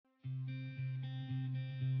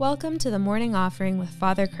Welcome to the Morning Offering with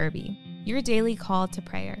Father Kirby, your daily call to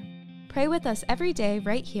prayer. Pray with us every day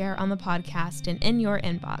right here on the podcast and in your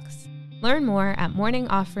inbox. Learn more at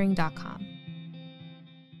morningoffering.com.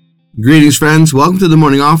 Greetings, friends. Welcome to the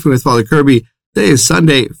Morning Offering with Father Kirby. Today is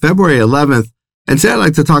Sunday, February 11th, and today I'd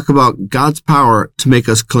like to talk about God's power to make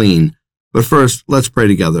us clean. But first, let's pray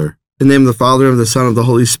together. In the name of the Father, and of the Son, and of the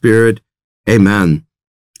Holy Spirit, Amen.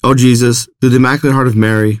 O Jesus, through the Immaculate Heart of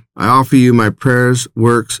Mary, I offer you my prayers,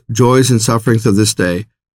 works, joys, and sufferings of this day,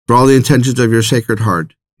 for all the intentions of your Sacred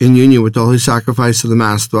Heart, in union with the holy sacrifice of the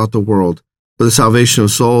Mass throughout the world, for the salvation of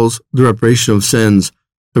souls, the reparation of sins,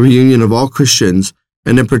 the reunion of all Christians,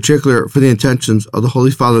 and in particular for the intentions of the Holy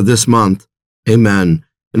Father this month. Amen.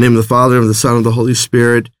 In the name of the Father, and of the Son, and of the Holy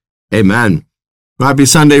Spirit. Amen. Happy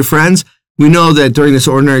Sunday, friends. We know that during this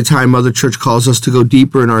ordinary time, Mother Church calls us to go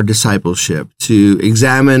deeper in our discipleship, to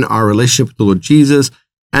examine our relationship with the Lord Jesus,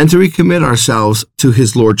 and to recommit ourselves to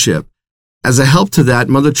His Lordship. As a help to that,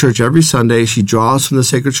 Mother Church, every Sunday, she draws from the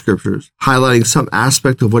sacred scriptures, highlighting some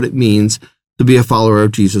aspect of what it means to be a follower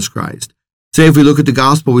of Jesus Christ. Today, if we look at the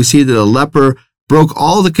gospel, we see that a leper broke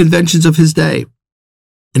all the conventions of his day,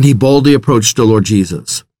 and he boldly approached the Lord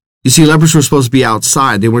Jesus. You see, lepers were supposed to be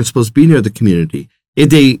outside. They weren't supposed to be near the community. If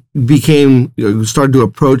they started to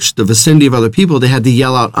approach the vicinity of other people, they had to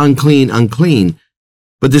yell out, "Unclean, unclean."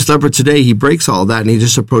 But this leper today, he breaks all that and he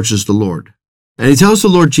just approaches the Lord. And he tells the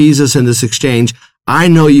Lord Jesus in this exchange, "I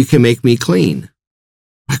know you can make me clean."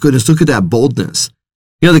 My goodness, look at that boldness.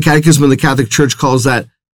 You know, the Catechism of the Catholic Church calls that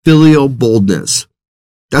filial boldness.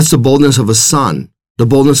 That's the boldness of a son, the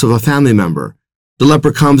boldness of a family member. The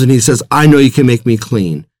leper comes and he says, "I know you can make me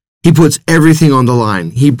clean." He puts everything on the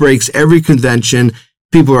line. He breaks every convention.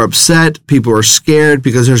 People are upset. People are scared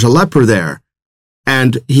because there's a leper there.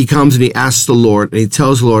 And he comes and he asks the Lord, and he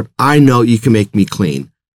tells the Lord, "I know you can make me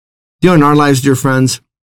clean." You know, in our lives, dear friends,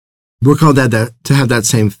 we're called to have that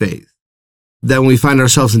same faith. That when we find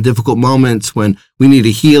ourselves in difficult moments, when we need a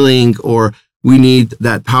healing or we need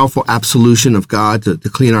that powerful absolution of God to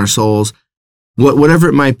clean our souls, whatever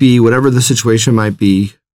it might be, whatever the situation might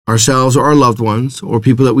be, ourselves or our loved ones or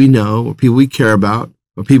people that we know or people we care about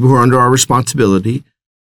or people who are under our responsibility,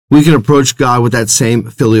 we can approach God with that same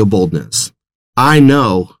filial boldness. I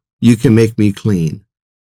know you can make me clean.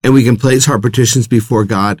 And we can place our petitions before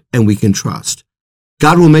God and we can trust.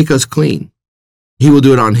 God will make us clean. He will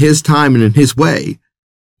do it on His time and in His way,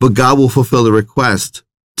 but God will fulfill the request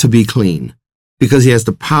to be clean because He has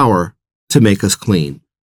the power to make us clean.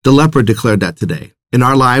 The leper declared that today. In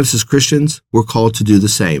our lives as Christians, we're called to do the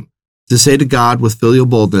same, to say to God with filial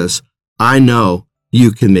boldness, "I know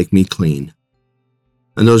you can make me clean."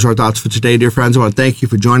 And those are our thoughts for today, dear friends. I want to thank you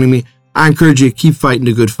for joining me. I encourage you to keep fighting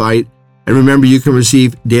the good fight. And remember, you can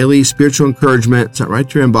receive daily spiritual encouragement sent right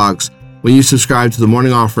to your inbox when you subscribe to the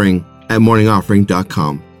Morning Offering at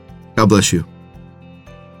morningoffering.com. God bless you.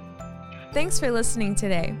 Thanks for listening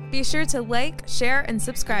today. Be sure to like, share, and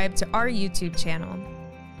subscribe to our YouTube channel.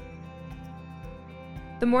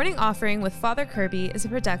 The Morning Offering with Father Kirby is a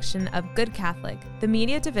production of Good Catholic, the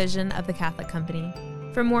media division of the Catholic Company.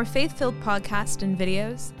 For more faith-filled podcasts and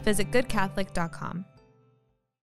videos, visit goodcatholic.com.